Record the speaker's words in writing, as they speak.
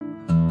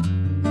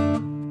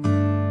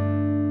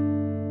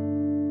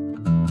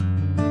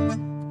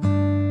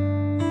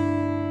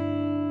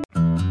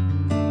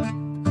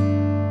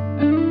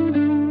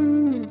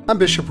I'm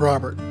Bishop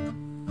Robert.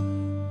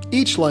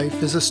 Each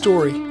life is a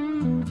story.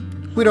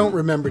 We don't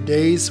remember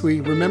days,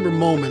 we remember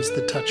moments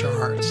that touch our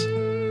hearts.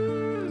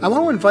 I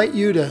want to invite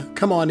you to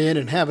come on in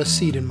and have a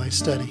seat in my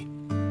study.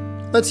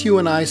 Let's you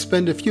and I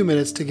spend a few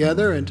minutes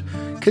together and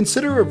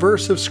consider a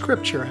verse of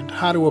Scripture and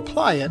how to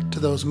apply it to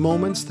those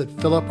moments that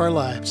fill up our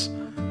lives.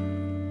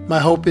 My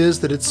hope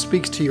is that it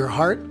speaks to your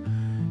heart,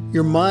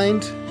 your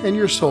mind, and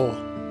your soul.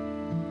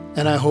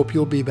 And I hope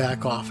you'll be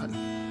back often.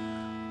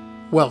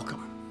 Welcome.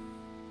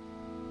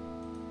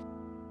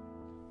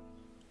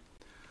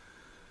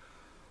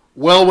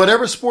 Well,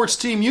 whatever sports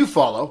team you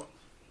follow,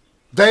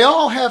 they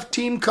all have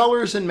team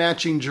colors and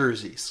matching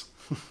jerseys.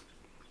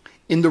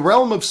 In the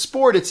realm of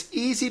sport, it's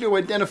easy to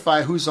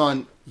identify who's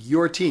on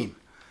your team.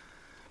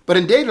 But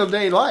in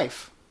day-to-day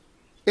life,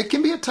 it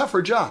can be a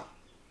tougher job.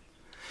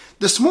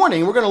 This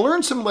morning, we're going to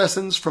learn some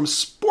lessons from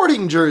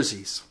sporting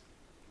jerseys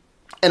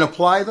and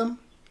apply them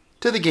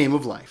to the game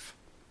of life.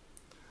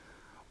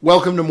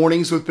 Welcome to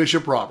Mornings with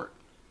Bishop Robert.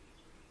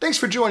 Thanks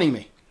for joining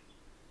me.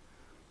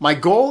 My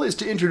goal is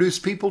to introduce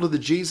people to the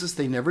Jesus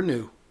they never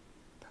knew,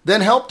 then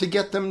help to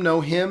get them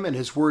know Him and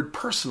His Word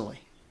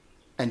personally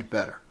and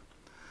better.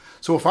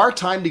 So if our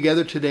time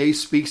together today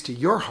speaks to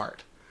your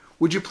heart,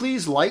 would you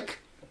please like,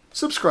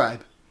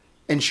 subscribe,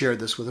 and share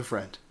this with a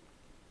friend?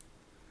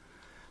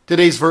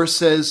 Today's verse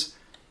says,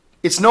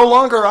 "It's no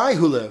longer I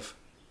who live,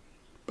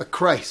 but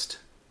Christ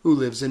who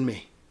lives in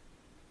me."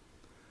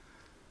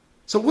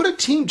 So what do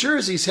team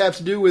jerseys have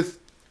to do with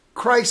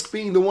Christ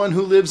being the one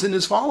who lives in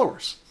His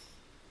followers?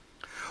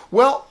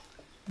 Well,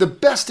 the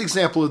best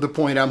example of the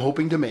point I'm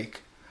hoping to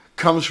make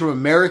comes from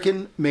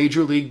American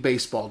Major League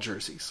Baseball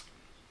jerseys.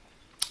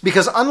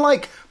 Because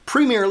unlike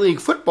Premier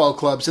League football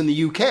clubs in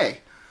the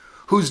UK,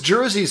 whose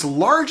jersey's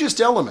largest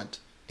element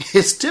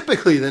is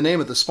typically the name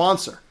of the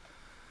sponsor,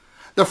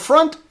 the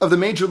front of the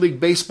Major League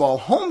Baseball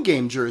home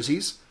game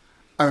jerseys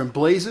are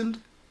emblazoned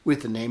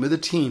with the name of the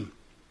team.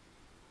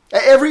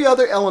 Every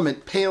other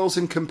element pales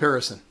in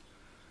comparison.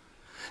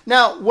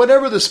 Now,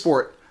 whatever the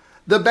sport,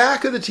 the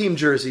back of the team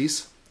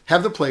jerseys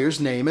have the player's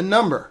name and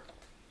number.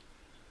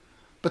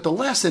 But the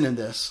lesson in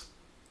this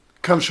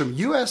comes from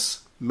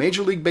U.S.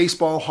 Major League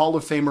Baseball Hall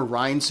of Famer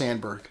Ryne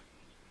Sandberg.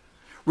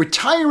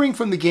 Retiring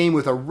from the game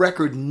with a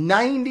record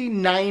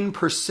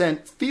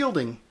 99%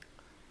 fielding,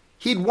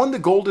 he'd won the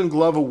Golden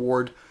Glove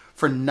Award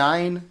for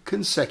 9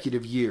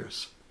 consecutive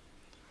years.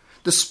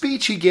 The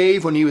speech he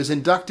gave when he was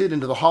inducted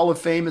into the Hall of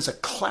Fame is a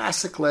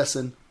classic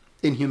lesson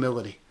in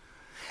humility.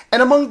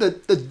 And among the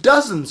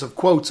dozens of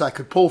quotes I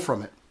could pull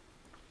from it,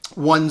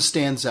 one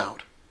stands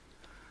out.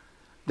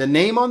 The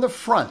name on the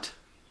front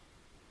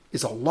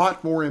is a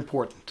lot more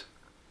important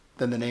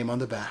than the name on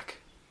the back.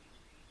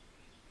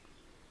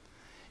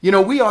 You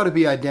know, we ought to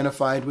be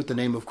identified with the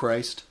name of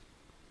Christ.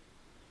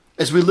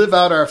 As we live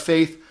out our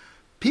faith,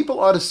 people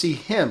ought to see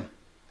Him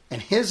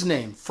and His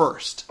name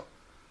first.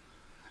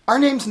 Our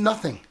name's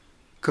nothing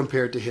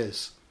compared to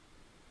His.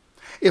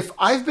 If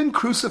I've been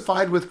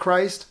crucified with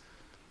Christ,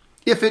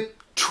 if it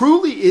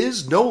truly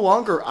is no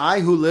longer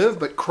I who live,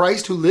 but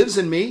Christ who lives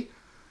in me,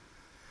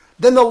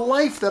 then the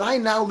life that I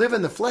now live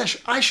in the flesh,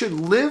 I should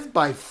live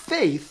by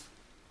faith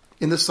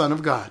in the Son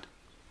of God.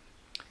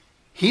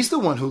 He's the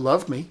one who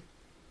loved me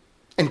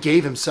and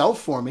gave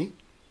Himself for me.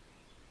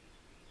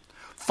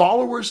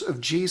 Followers of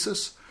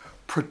Jesus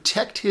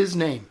protect His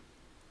name,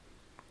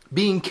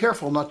 being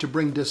careful not to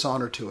bring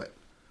dishonor to it.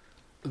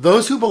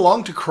 Those who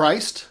belong to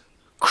Christ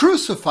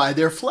crucify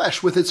their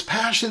flesh with its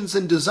passions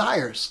and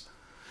desires,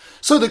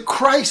 so that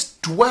Christ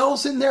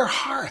dwells in their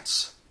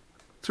hearts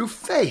through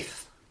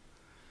faith.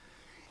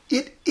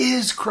 It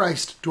is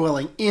Christ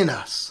dwelling in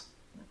us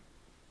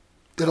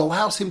that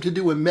allows Him to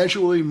do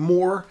immeasurably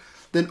more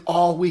than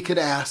all we could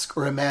ask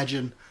or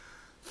imagine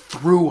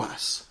through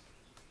us.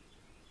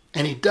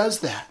 And He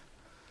does that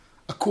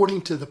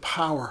according to the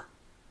power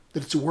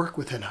that is at work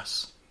within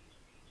us.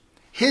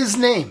 His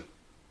name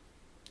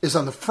is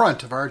on the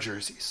front of our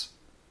jerseys.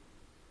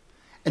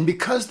 And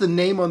because the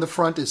name on the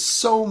front is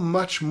so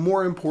much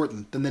more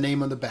important than the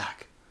name on the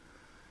back,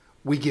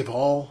 we give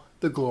all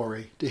the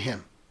glory to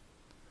Him.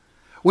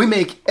 We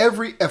make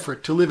every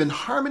effort to live in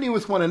harmony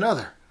with one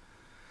another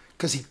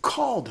because He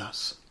called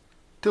us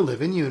to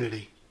live in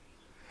unity.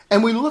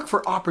 And we look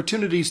for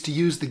opportunities to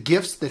use the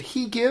gifts that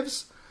He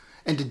gives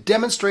and to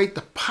demonstrate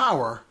the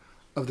power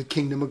of the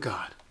kingdom of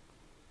God.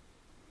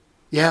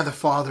 Yeah, the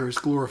Father is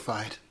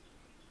glorified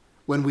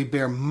when we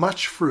bear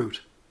much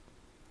fruit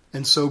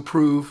and so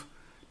prove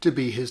to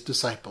be His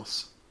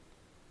disciples.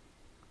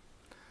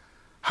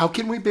 How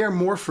can we bear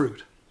more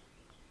fruit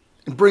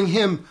and bring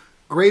Him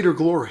greater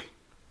glory?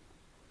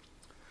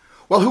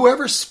 Well,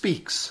 whoever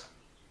speaks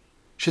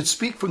should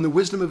speak from the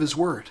wisdom of His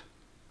word.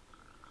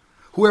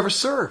 Whoever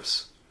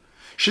serves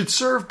should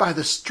serve by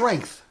the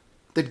strength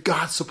that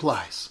God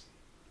supplies,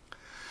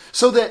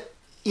 so that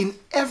in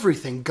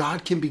everything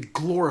God can be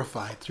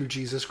glorified through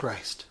Jesus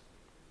Christ.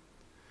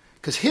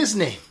 Because His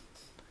name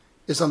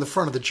is on the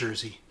front of the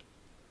jersey.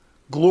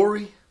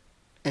 Glory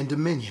and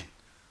dominion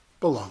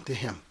belong to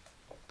Him.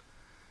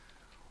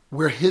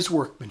 We're His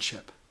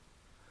workmanship,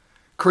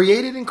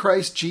 created in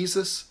Christ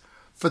Jesus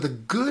for the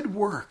good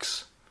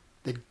works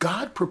that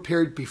God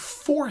prepared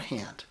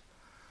beforehand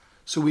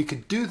so we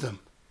could do them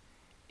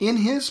in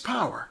His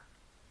power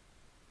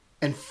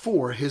and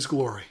for His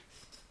glory.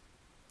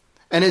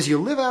 And as you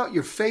live out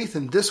your faith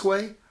in this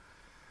way,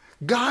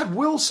 God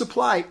will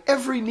supply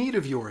every need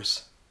of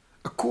yours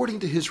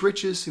according to His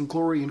riches and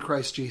glory in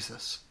Christ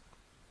Jesus.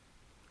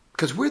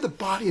 Because we're the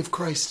body of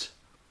Christ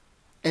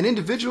and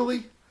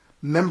individually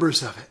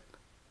members of it.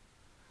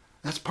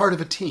 That's part of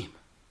a team.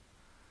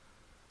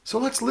 So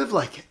let's live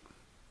like it.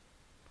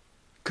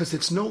 Because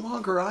it's no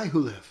longer I who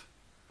live,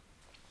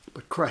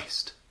 but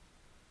Christ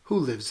who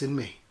lives in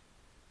me.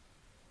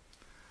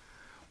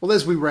 Well,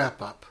 as we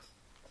wrap up,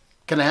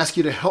 can I ask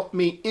you to help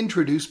me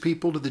introduce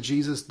people to the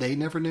Jesus they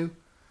never knew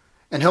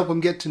and help them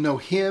get to know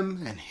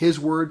Him and His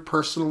Word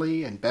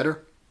personally and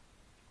better?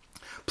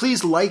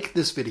 Please like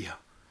this video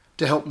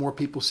to help more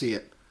people see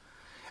it.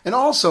 And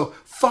also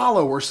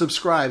follow or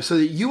subscribe so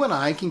that you and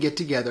I can get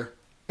together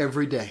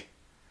every day.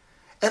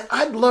 And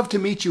I'd love to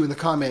meet you in the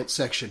comments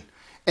section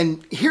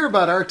and hear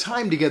about our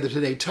time together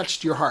today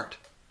touched your heart.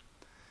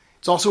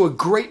 It's also a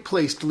great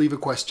place to leave a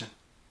question.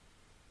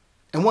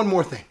 And one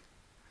more thing.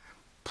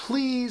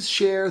 Please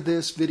share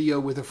this video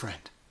with a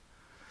friend.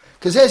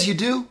 Because as you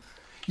do,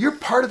 you're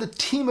part of the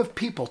team of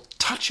people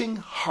touching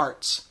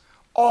hearts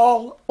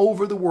all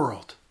over the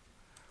world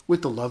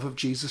with the love of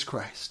Jesus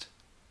Christ.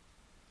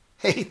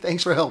 Hey,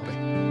 thanks for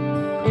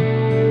helping.